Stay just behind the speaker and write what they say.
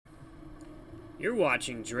You're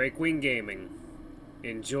watching Drakewing Gaming.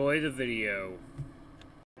 Enjoy the video.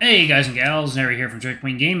 Hey guys and gals, Nary here from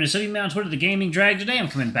Drakewing Gaming. Instead of me on Twitter, the Gaming Drag. Today I'm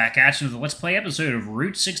coming back at you with a Let's Play episode of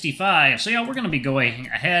Route 65. So yeah, we're going to be going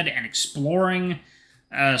ahead and exploring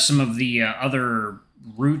some of the other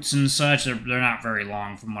routes and such. They're not very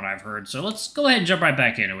long from what I've heard. So let's go ahead and jump right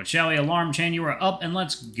back into it, shall we? Alarm chain, you are up and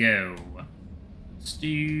let's go. Let's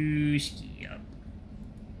do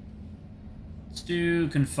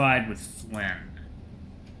confide with Flynn.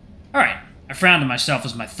 Alright, I frown to myself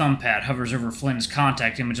as my thumb pad hovers over Flynn's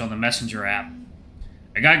contact image on the messenger app.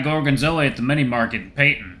 I got Gorgonzola at the mini-market in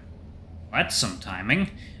Peyton. Well, that's some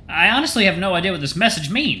timing. I honestly have no idea what this message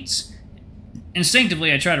means.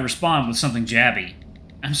 Instinctively, I try to respond with something jabby.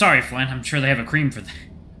 I'm sorry, Flynn, I'm sure they have a cream for that.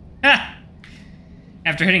 Ha!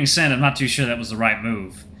 After hitting send, I'm not too sure that was the right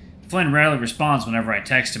move. Flynn rarely responds whenever I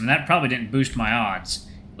text him, and that probably didn't boost my odds.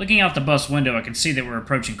 Looking out the bus window, I can see that we're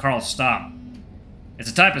approaching Carl's stop. It's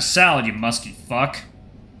a type of salad, you musky fuck.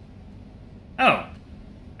 Oh,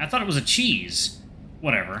 I thought it was a cheese.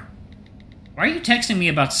 Whatever. Why are you texting me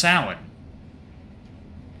about salad?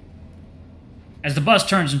 As the bus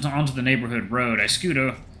turns onto the neighborhood road, I scoot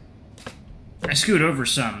over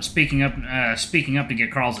some, speaking up to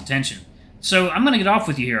get Carl's attention. So, I'm gonna get off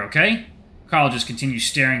with you here, okay? Carl just continues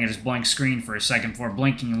staring at his blank screen for a second before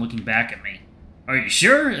blinking and looking back at me. Are you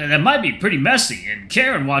sure? That might be pretty messy, and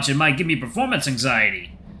Karen watching might give me performance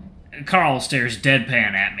anxiety. Carl stares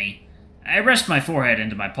deadpan at me. I rest my forehead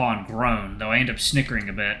into my paw and groan, though I end up snickering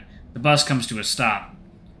a bit. The bus comes to a stop.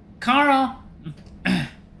 Carl!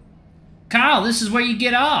 Carl, this is where you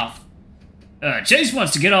get off. Chase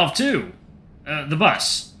wants to get off too. The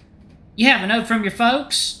bus. You have a note from your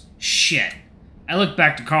folks? Shit. I look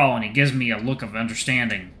back to Carl and he gives me a look of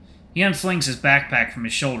understanding. He unslings his backpack from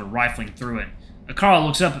his shoulder, rifling through it. Carl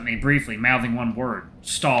looks up at me briefly, mouthing one word.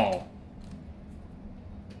 Stall.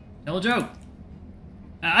 Tell a joke.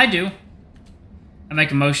 I do. I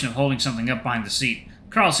make a motion of holding something up behind the seat.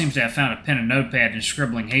 Carl seems to have found a pen and notepad and is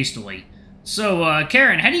scribbling hastily. So,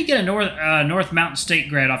 Karen, how do you get a North Mountain State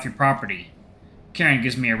grad off your property? Karen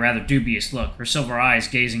gives me a rather dubious look, her silver eyes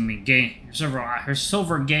gazing me her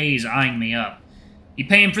silver gaze eyeing me up. You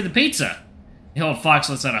pay him for the pizza. The old fox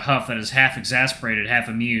lets out a huff that is half exasperated, half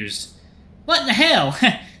amused. What in the hell?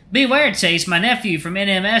 Beware, Chase, my nephew from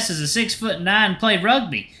NMS is a 6'9" and played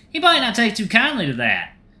rugby. He might not take too kindly to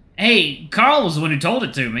that. Hey, Carl was the one who told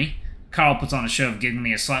it to me. Carl puts on a show of giving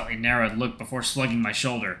me a slightly narrowed look before slugging my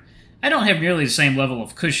shoulder. I don't have nearly the same level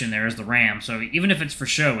of cushion there as the ram, so even if it's for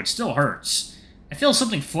show, it still hurts. I feel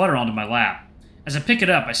something flutter onto my lap. As I pick it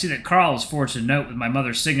up, I see that Carl has forged a note with my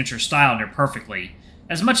mother's signature styled near perfectly.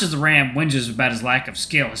 As much as the ram whinges about his lack of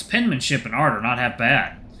skill, his penmanship and art are not half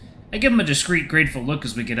bad. I give him a discreet, grateful look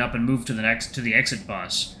as we get up and move to the exit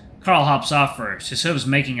bus. Carl hops off first, his hooves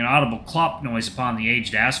making an audible clop noise upon the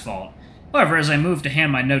aged asphalt. However, as I move to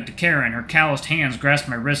hand my note to Karen, her calloused hands grasp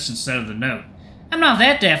my wrists instead of the note. I'm not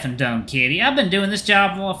that deaf and dumb, kitty. I've been doing this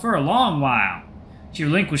job for a long while. She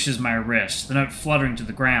relinquishes my wrist, the note fluttering to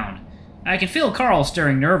the ground. I can feel Carl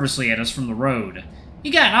staring nervously at us from the road.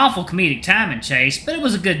 You got an awful comedic timing, Chase, but it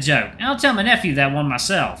was a good joke, and I'll tell my nephew that one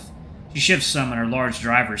myself. She shifts some in her large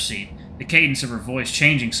driver's seat, the cadence of her voice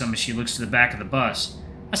changing some as she looks to the back of the bus.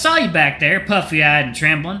 I saw you back there, puffy-eyed and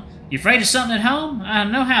trembling. You afraid of something at home? I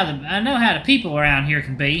know how the people around here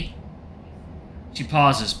can be. She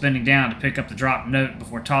pauses, bending down to pick up the dropped note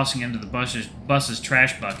before tossing it into the bus's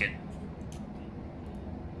trash bucket.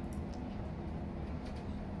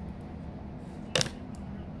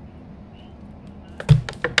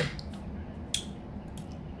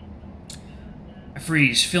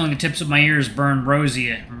 Freeze, feeling the tips of my ears burn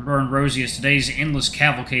rosy as today's endless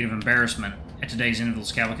cavalcade of embarrassment.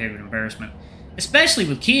 Especially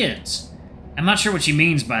with kids. I'm not sure what she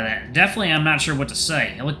means by that. Definitely I'm not sure what to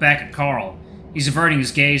say. I look back at Carl. He's averting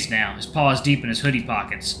his gaze now, his paws deep in his hoodie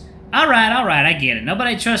pockets. Alright, I get it.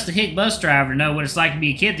 Nobody trusts the hick bus driver to know what it's like to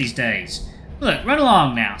be a kid these days. Look, run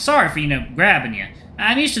along now. Sorry for, grabbing you.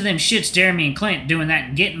 I'm used to them shits Jeremy and Clint doing that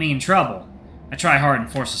and getting me in trouble. I try hard and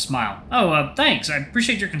force a smile. Oh, thanks. I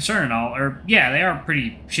appreciate your concern and all. Yeah, they are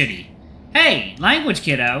pretty shitty. Hey, language,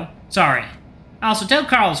 kiddo. Sorry. Also, tell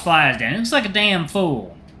Carl his flies down. He looks like a damn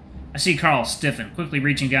fool. I see Carl stiffen, quickly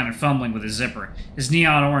reaching down and fumbling with his zipper, his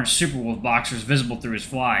neon orange Superwolf boxers visible through his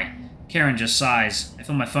fly. Karen just sighs. I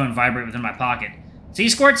feel my phone vibrate within my pocket. See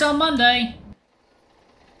squirts on Monday.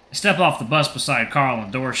 I step off the bus beside Carl and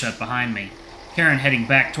the door shut behind me. Karen heading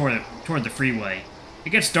back toward the freeway. It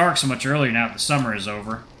gets dark so much earlier now that the summer is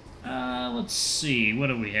over. Let's see. What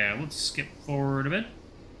do we have? Let's skip forward a bit.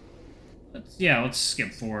 Let's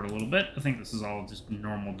skip forward a little bit. I think this is all just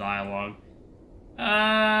normal dialogue.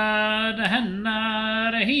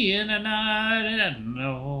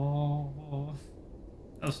 No.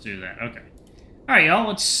 Let's do that. Okay. Alright, y'all.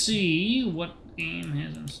 Let's see what game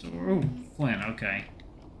has in store. Oh, Flynn. Okay.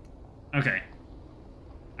 Okay.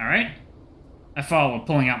 Alright. I follow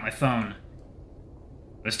pulling out my phone.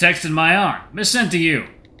 Was texting my aunt. Miss sent to you.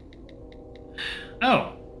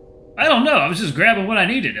 Oh. I don't know. I was just grabbing what I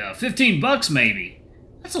needed. $15 maybe.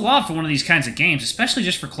 That's a lot for one of these kinds of games, especially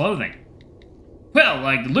just for clothing. Well,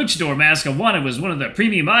 like, the luchador mask I wanted was one of the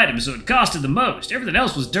premium items, so it costed the most. Everything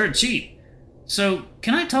else was dirt cheap. So,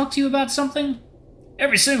 can I talk to you about something?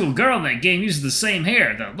 Every single girl in that game uses the same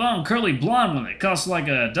hair, the long curly blonde one that costs like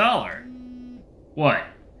 $1. What?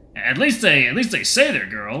 At least they say they're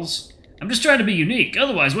girls. I'm just trying to be unique,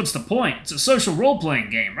 otherwise what's the point? It's a social role-playing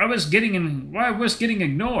game. Why risk getting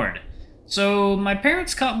ignored? So, my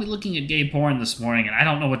parents caught me looking at gay porn this morning, and I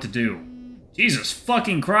don't know what to do. Jesus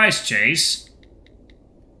fucking Christ, Chase.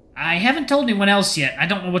 I haven't told anyone else yet. I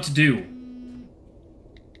don't know what to do.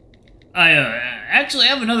 I actually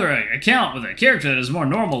have another account with a character that is more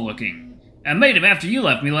normal looking. I made him after you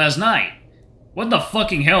left me last night. What the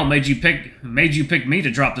fucking hell made you pick me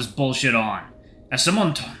to drop this bullshit on? Has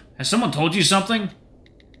someone told you something?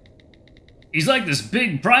 He's like this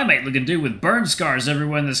big primate-looking dude with burn scars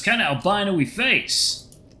everywhere and this kind of albino-y face.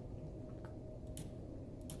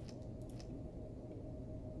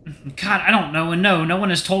 God, I don't know, and no one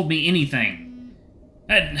has told me anything.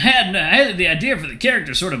 I had the idea for the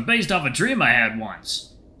character sort of based off a dream I had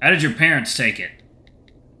once. How did your parents take it?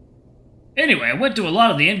 Anyway, I went to a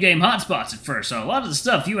lot of the in-game hotspots at first, so a lot of the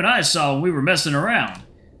stuff you and I saw when we were messing around.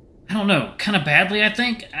 I don't know, kind of badly, I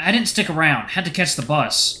think? I didn't stick around, had to catch the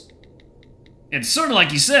bus. It's sort of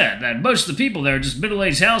like you said, that most of the people there are just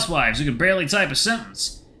middle-aged housewives who can barely type a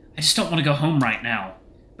sentence. I just don't want to go home right now.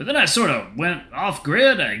 But then I sort of went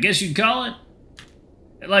off-grid, I guess you'd call it.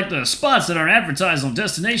 Like the spots that aren't advertised on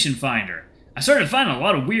Destination Finder. I started finding a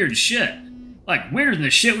lot of weird shit. Like, weirder than the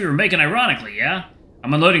shit we were making ironically, yeah?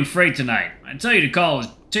 I'm unloading freight tonight. I tell you to call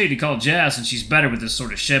Jazz since she's better with this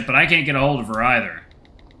sort of shit, but I can't get a hold of her either.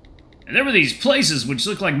 And there were these places which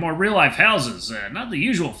look like more real-life houses, not the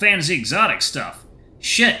usual fantasy exotic stuff.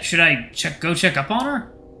 Shit, should I go check up on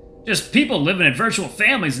her? Just people living in virtual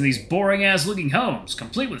families in these boring-ass looking homes,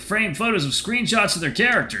 complete with framed photos of screenshots of their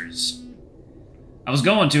characters. I was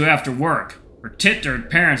going to after work. Her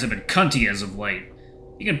tit-dirt parents have been cunty as of late.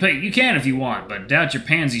 You can if you want, but doubt your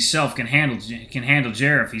pansy self can handle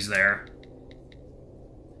Jer if he's there.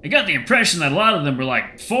 I got the impression that a lot of them were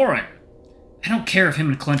like foreign. I don't care if him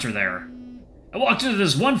and Clint are there. I walked into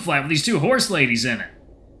this one flat with these two horse ladies in it.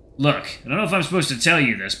 Look, I don't know if I'm supposed to tell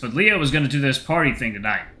you this, but Leo was going to do this party thing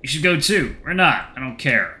tonight. You should go too, or not, I don't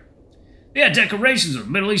care. They had decorations with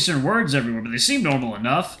Middle Eastern words everywhere, but they seemed normal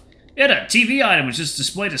enough. They had a TV item which just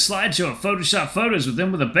displayed a slideshow of Photoshop photos with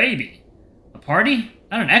them with a baby. A party?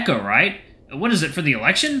 Not an echo, right? What is it, for the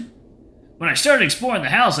election? When I started exploring the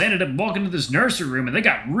house, I ended up walking to this nursery room and they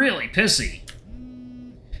got really pissy.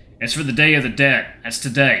 It's for the Day of the Dead. That's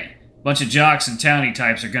today. A bunch of jocks and townie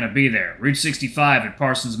types are gonna be there. Route 65 at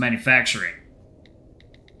Parsons Manufacturing.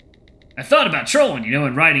 I thought about trolling,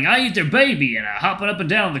 and writing, I eat their baby, and hopping up and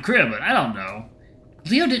down the crib, but I don't know.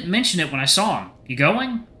 Leo didn't mention it when I saw him. You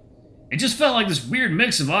going? It just felt like this weird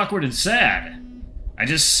mix of awkward and sad. I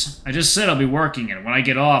just said I'll be working, and when I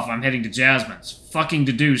get off, I'm heading to Jasmine's. Fucking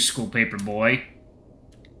to do, school paper boy.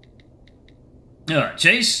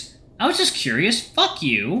 Chase? I was just curious. Fuck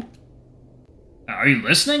you. Are you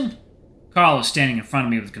listening? Carl is standing in front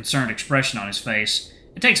of me with a concerned expression on his face.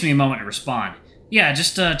 It takes me a moment to respond. Yeah,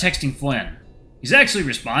 just texting Flynn. He's actually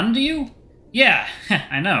responding to you? Yeah,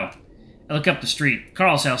 I know. I look up the street.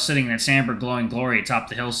 Carl's house sitting in its amber glowing glory atop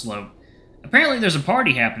the hill slope. Apparently there's a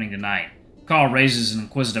party happening tonight. Carl raises an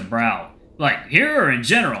inquisitive brow. Like, here or in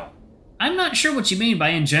general? I'm not sure what you mean by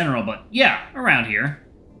in general, but yeah, around here.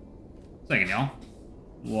 Second, y'all.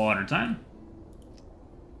 Water time.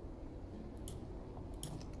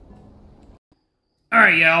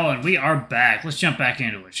 Alright, y'all, and we are back. Let's jump back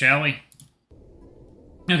into it, shall we?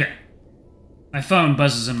 Okay. My phone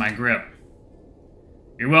buzzes in my grip.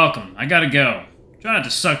 You're welcome. I gotta go. Try not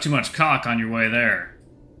to suck too much cock on your way there.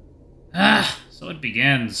 So it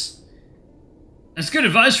begins. That's good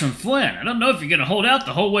advice from Flynn. I don't know if you're gonna hold out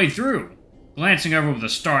the whole way through. Glancing over with a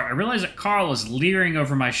start, I realize that Carl is leering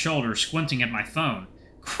over my shoulder, squinting at my phone.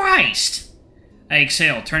 Christ! I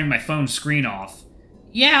exhale, turning my phone screen off.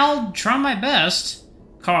 Yeah, I'll try my best.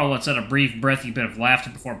 Carl lets out a brief, breathy bit of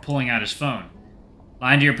laughter before pulling out his phone.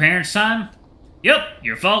 Lying to your parents time? Yep,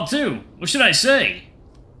 your fault too. What should I say?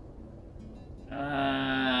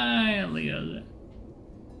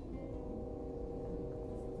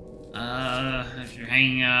 After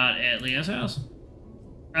hanging out at Leo's house.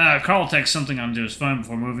 Carl texts something onto his phone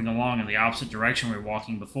before moving along in the opposite direction we were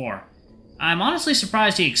walking before. I'm honestly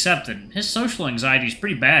surprised he accepted. His social anxiety is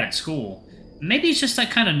pretty bad at school. Maybe it's just that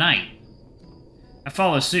kind of night. I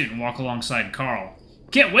follow suit and walk alongside Carl.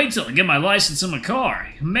 Can't wait till I get my license in my car.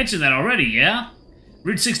 You mentioned that already, yeah?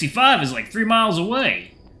 Route 65 is like 3 miles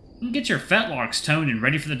away. You can get your fetlocks toned and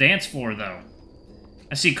ready for the dance floor, though.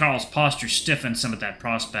 I see Carl's posture stiffen some at that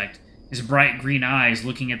prospect, his bright green eyes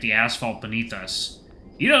looking at the asphalt beneath us.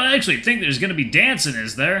 You don't actually think there's gonna be dancing,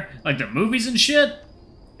 is there? Like the movies and shit?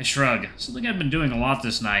 I shrug. Something I've been doing a lot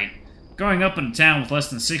this night. Growing up in a town with less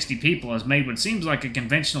than 60 people has made what seems like a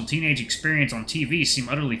conventional teenage experience on TV seem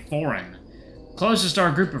utterly foreign. The closest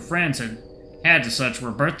our group of friends had to such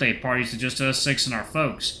were birthday parties to just us 6 and our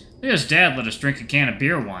folks. Leo's dad let us drink a can of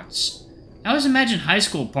beer once. I always imagine high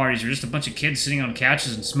school parties are just a bunch of kids sitting on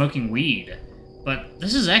couches and smoking weed. But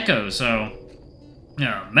this is Echo, so...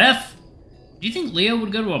 meth? Do you think Leo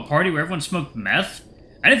would go to a party where everyone smoked meth?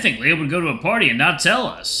 I didn't think Leo would go to a party and not tell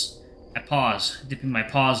us. I pause, dipping my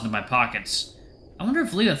paws into my pockets. I wonder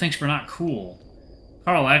if Leo thinks we're not cool.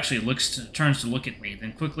 Carl actually turns to look at me,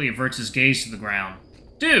 then quickly averts his gaze to the ground.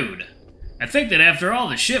 Dude! I think that after all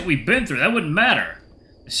the shit we've been through, that wouldn't matter.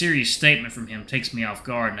 A serious statement from him takes me off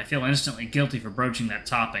guard, and I feel instantly guilty for broaching that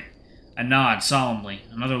topic. I nod solemnly,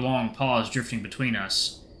 another long pause drifting between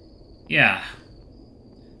us. Yeah.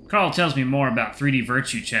 Carl tells me more about 3D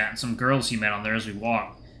Virtue Chat and some girls he met on there as we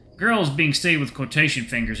walk. Girls being stated with quotation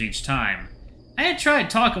fingers each time. I had tried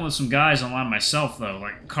talking with some guys online myself, though,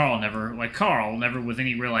 like Carl, never with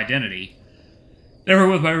any real identity. Never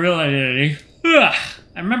with my real identity. Ugh.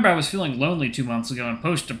 I remember I was feeling lonely 2 months ago and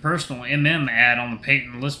posted a personal MM ad on the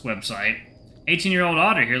Peyton List website. 18-year-old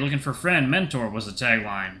Otter here looking for friend, mentor was the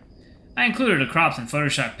tagline. I included a cropped and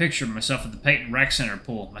photoshopped picture of myself at the Peyton Rec Center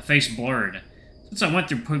pool, my face blurred. Since I went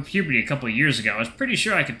through puberty a couple of years ago, I was pretty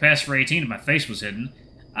sure I could pass for 18 if my face was hidden.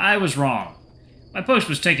 I was wrong. My post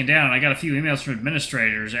was taken down and I got a few emails from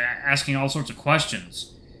administrators asking all sorts of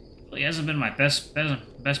questions. It really hasn't been my best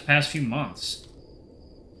past few months.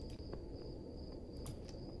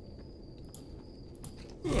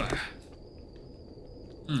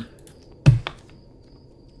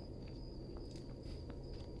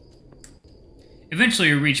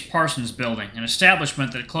 Eventually we reached Parsons Building, an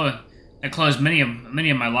establishment that closed many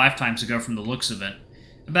of my lifetimes ago from the looks of it.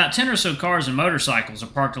 About 10 or so cars and motorcycles are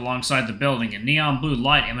parked alongside the building, and neon blue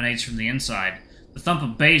light emanates from the inside. The thump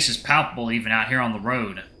of bass is palpable even out here on the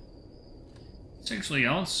road.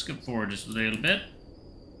 Let's skip forward just a little bit.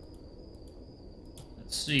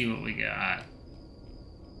 Let's see what we got.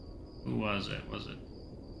 Who was it?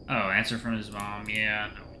 Oh, answer from his mom. Yeah,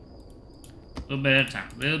 no. A little bit at a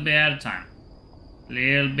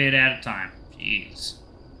time. Jeez.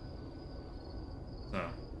 So,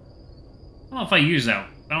 I don't know if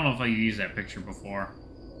I used that picture before.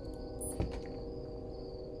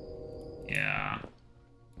 Yeah.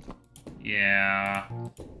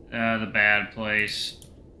 The bad place.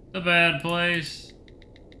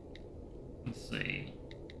 Let's see.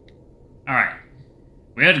 Alright.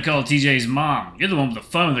 We had to call TJ's mom. You're the one with the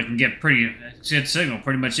phone that can get signal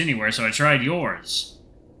pretty much anywhere, so I tried yours.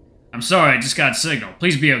 I'm sorry, I just got signal.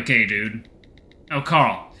 Please be okay, dude. Oh,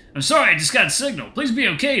 Carl. I'm sorry, I just got signal. Please be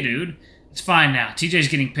okay, dude. It's fine now. TJ's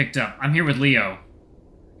getting picked up. I'm here with Leo.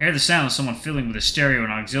 I hear the sound of someone fiddling with a stereo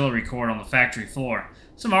and auxiliary cord on the factory floor.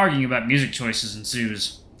 Some arguing about music choices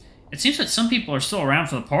ensues. It seems that some people are still around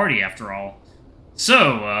for the party, after all.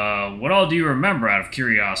 So, what all do you remember out of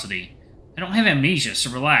curiosity? I don't have amnesia, so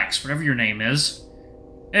relax, whatever your name is.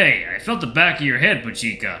 Hey, I felt the back of your head,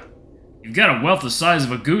 Pachika. You've got a wealth the size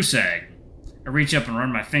of a goose egg. I reach up and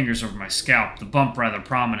run my fingers over my scalp, the bump rather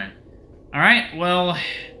prominent. Alright, well,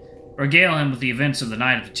 regale him with the events of the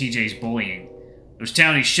night of the TJ's bullying. Those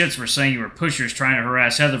towny shits were saying you were pushers trying to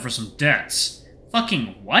harass Heather for some debts.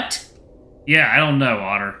 Fucking what? Yeah, I don't know,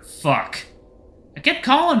 Otter. Fuck. I kept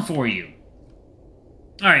calling for you.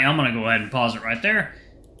 Alright, I'm gonna go ahead and pause it right there.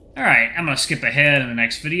 Alright, I'm gonna skip ahead in the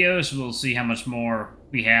next video, so we'll see how much more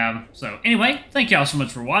we have. So, anyway, thank y'all so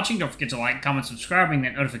much for watching. Don't forget to like, comment, subscribe, ring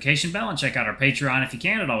that notification bell, and check out our Patreon if you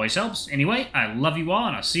can. It always helps. Anyway, I love you all,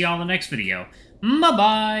 and I'll see y'all in the next video.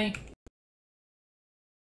 Bye-bye!